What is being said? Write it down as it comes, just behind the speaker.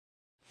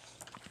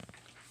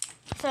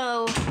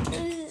So,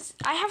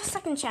 I have a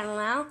second channel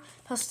now.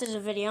 Posted a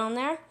video on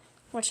there,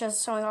 which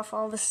is showing off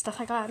all the stuff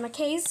I got in my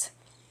case.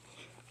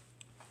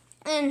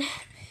 And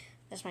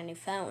there's my new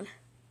phone.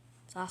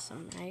 It's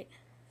awesome, right?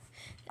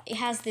 It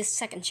has this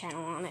second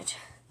channel on it.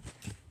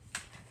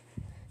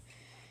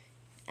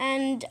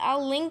 And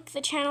I'll link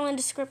the channel in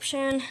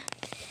description.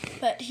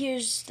 But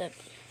here's the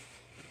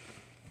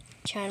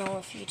channel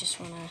if you just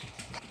want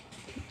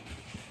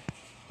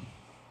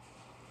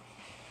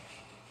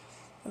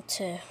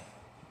to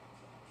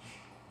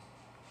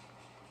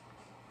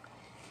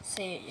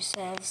see it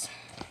yourselves.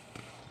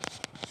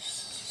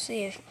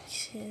 See if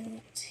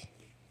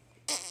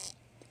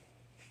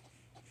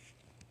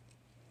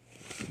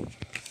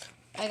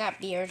I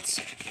got beards.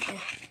 Yeah.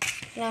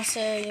 And also,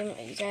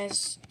 you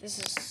guys, this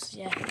is,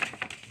 yeah,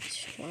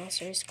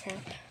 serious crap.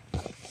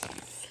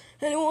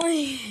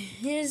 Anyway,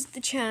 here's the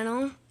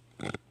channel.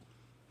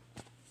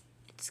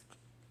 This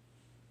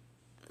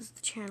is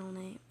the channel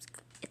name.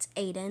 It's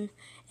Ayden,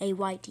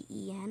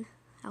 Ayden.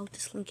 I'll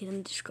just link it in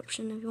the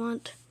description if you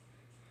want.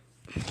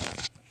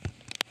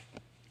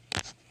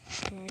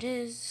 Here it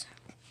is.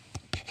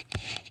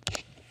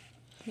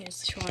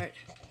 Here's the short.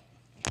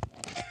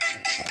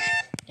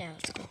 Yeah,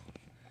 let's go.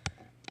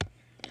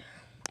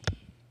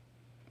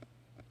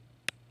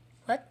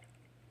 What?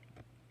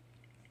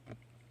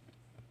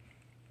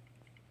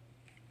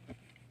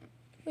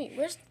 Wait,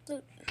 where's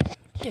the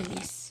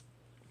dummies?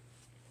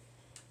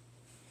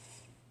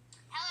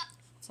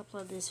 Let's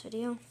upload this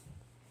video.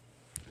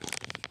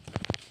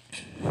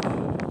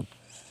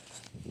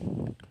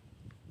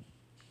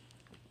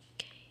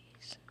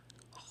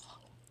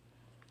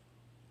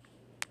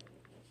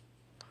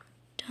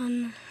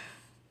 Done.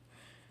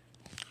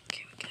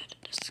 Okay, we got it.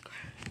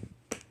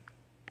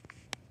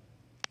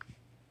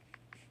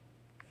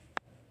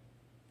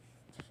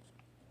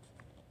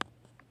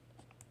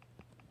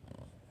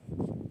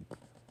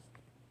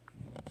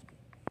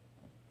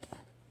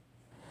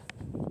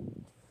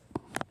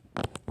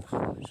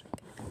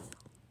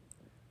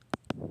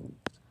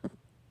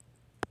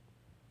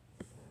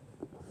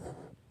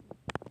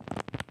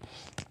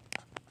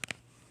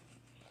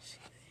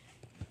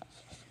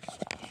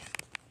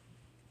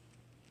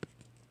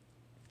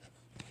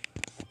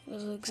 It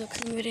was the exact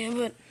same video,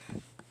 but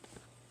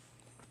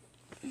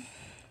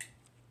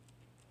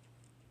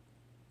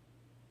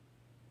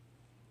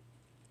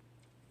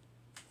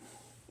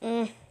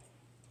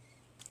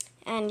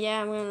and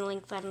yeah, I'm gonna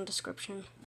link that in the description.